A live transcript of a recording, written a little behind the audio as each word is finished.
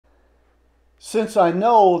Since I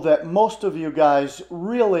know that most of you guys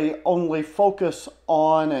really only focus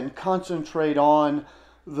on and concentrate on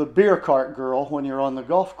the beer cart girl when you're on the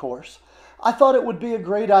golf course, I thought it would be a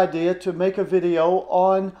great idea to make a video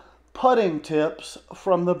on putting tips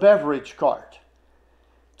from the beverage cart.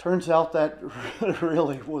 Turns out that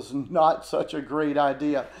really was not such a great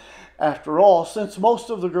idea after all, since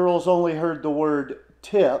most of the girls only heard the word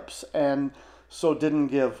tips and so didn't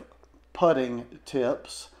give putting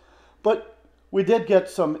tips. But we did get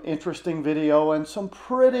some interesting video and some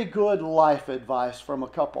pretty good life advice from a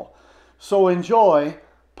couple. So enjoy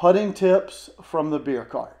putting tips from the beer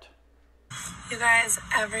cart. You guys,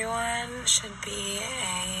 everyone should be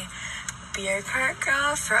a beer cart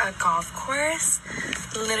girl for a golf course.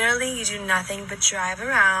 Literally, you do nothing but drive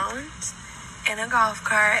around in a golf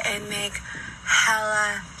cart and make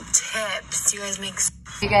hella tips.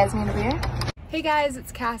 You guys need a beer? Hey guys,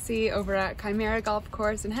 it's Cassie over at Chimera Golf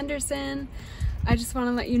Course in Henderson. I just want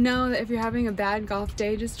to let you know that if you're having a bad golf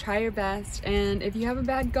day, just try your best. And if you have a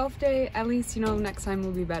bad golf day, at least you know next time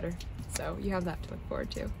will be better. So you have that to look forward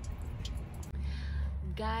to.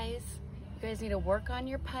 Guys, you guys need to work on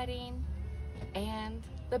your putting and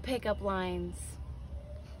the pickup lines.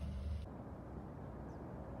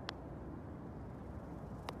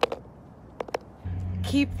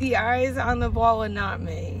 Keep the eyes on the ball and not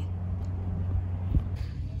me.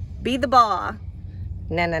 Be the ball.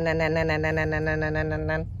 Na na na na na na na na na na na na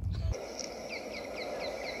na.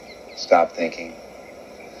 Stop thinking.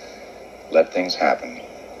 Let things happen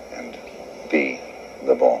and be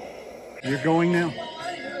the ball. You're going now?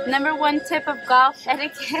 Number one tip of golf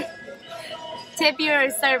etiquette, tip your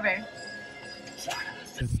server.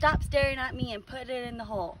 Stop staring at me and put it in the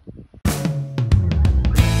hole.